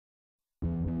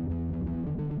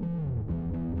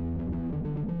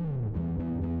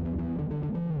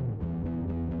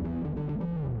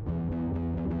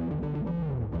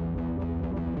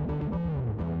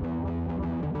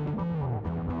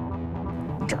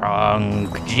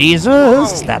Drunk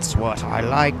Jesus, that's what I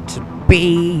like to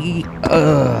be.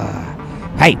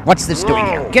 Hey, what's this doing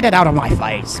here? Get it out of my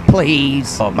face,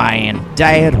 please. Oh man,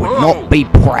 Dad would not be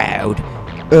proud.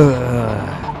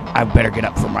 I better get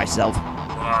up for myself.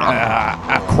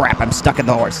 Crap, I'm stuck in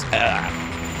the horse.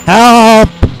 Help!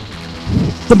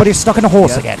 Somebody's stuck in a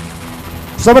horse again.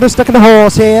 Somebody's stuck in a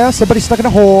horse here. Somebody's stuck in a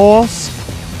horse.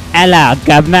 Hello,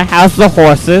 Governor. How's the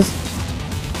horses?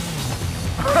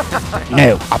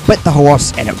 No, I bit the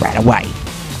horse and it ran away.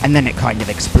 And then it kind of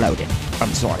exploded.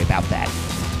 I'm sorry about that.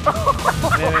 Wait,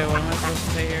 what am I supposed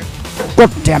to say here?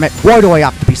 God damn it, why do I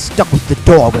have to be stuck with the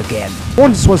dog again?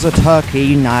 Once was a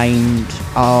turkey named,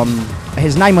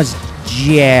 his name was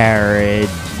Jared,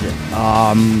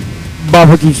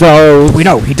 Barbecue sauce. we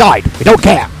know, he died, we don't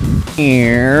care.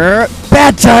 Here,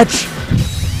 bad touch!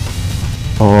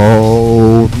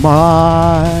 Oh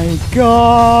my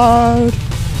god,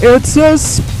 it's a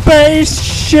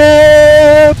spaceship!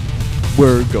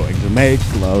 We're going to make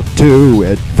love to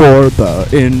it for the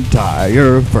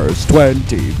entire first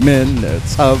 20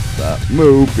 minutes of the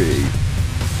movie.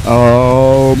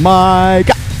 Oh my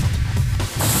god.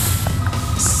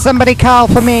 Somebody call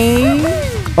for me.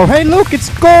 Oh hey look, it's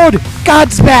God.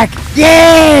 God's back.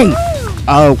 Yay!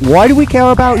 Why do we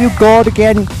care about you, God,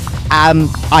 again?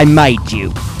 I made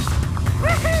you.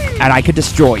 And I could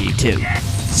destroy you too.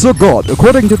 So God,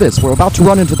 according to this, we're about to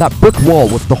run into that brick wall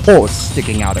with the horse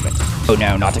sticking out of it. Oh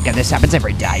no, not again, this happens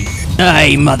every day.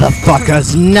 Nay,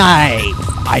 motherfuckers, nay!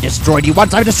 I destroyed you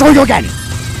once, I destroy you again!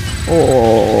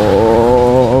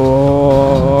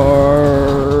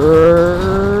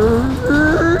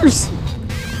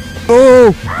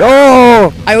 Oh,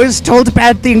 no! I was told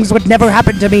bad things would never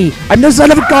happen to me. I'm the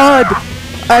son of a god!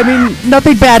 I mean,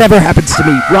 nothing bad ever happens to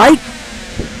me, right?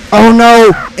 Oh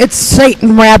no, it's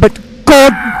Satan Rabbit.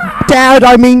 God, Dad,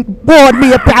 I mean, warn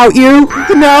me about you.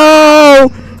 No!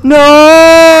 No!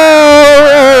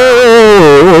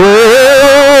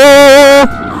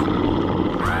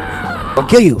 I'll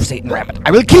kill you, Satan Rabbit.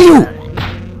 I will kill you!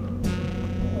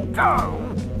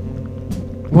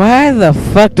 Why the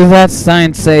fuck does that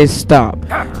sign say stop?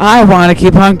 I want to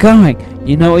keep on going.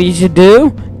 You know what you should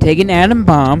do? Take an atom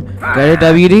bomb, go to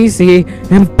WDC,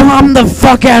 and bomb the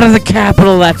fuck out of the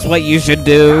Capitol. That's what you should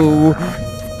do.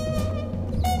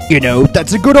 You know,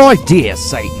 that's a good idea,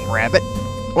 Satan Rabbit.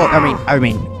 Well,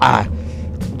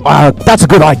 that's a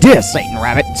good idea, Satan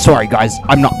Rabbit. Sorry, guys,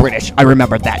 I'm not British. I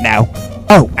remembered that now.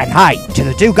 Oh, and hi, to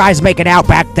the two guys making out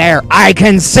back there, I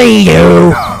can see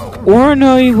you! Or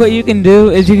no, what you can do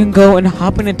is you can go and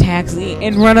hop in a taxi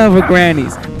and run over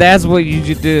grannies. That's what you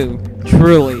should do.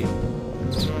 Truly.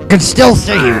 Can still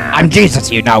see you. I'm Jesus,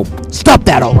 you know. Stop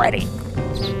that already.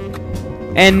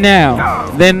 And now,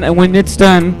 then when it's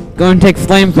done, go and take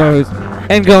flamethrowers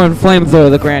and go and flamethrower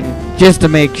the granny, just to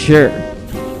make sure.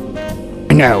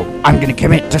 No, I'm gonna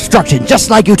commit destruction just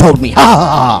like you told me. Ha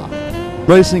ha ha!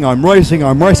 Racing, I'm racing,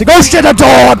 I'm racing. Oh shit, a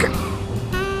dog!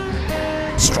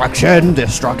 Destruction,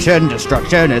 destruction,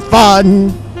 destruction is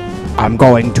fun. I'm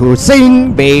going to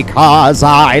sing because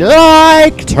I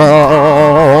like to.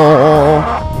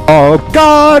 Oh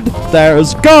God,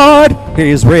 there's God.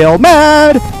 He's real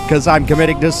mad because I'm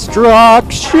committing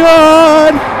destruction.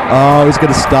 Oh, he's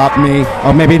gonna stop me.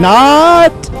 Oh, maybe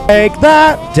not. Take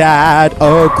that, Dad.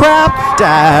 Oh crap,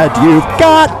 Dad, you've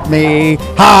got me.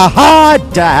 Ha ha,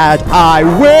 Dad, I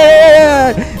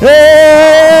win.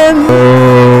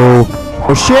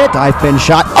 Oh shit, I've been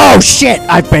shot. Oh shit,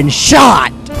 I've been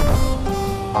shot.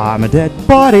 I'm a dead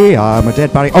body. I'm a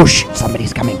dead body. Oh shit,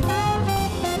 somebody's coming.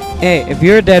 Hey, if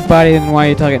you're a dead body, then why are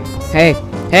you talking? Hey,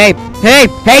 hey, hey,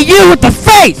 hey, you with the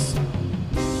face!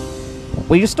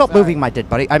 Will you stop moving my dead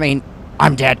body? I mean,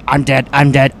 I'm dead, I'm dead,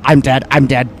 I'm dead, I'm dead, I'm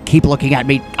dead. Keep looking at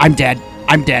me. I'm dead,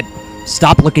 I'm dead.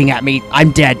 Stop looking at me.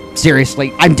 I'm dead.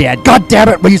 Seriously, I'm dead. God damn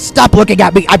it, will you stop looking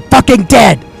at me? I'm fucking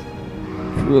dead!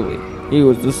 Truly, he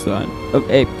was the son of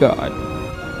Ape God.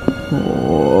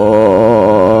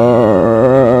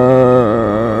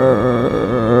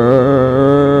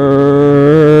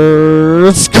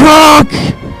 Screw!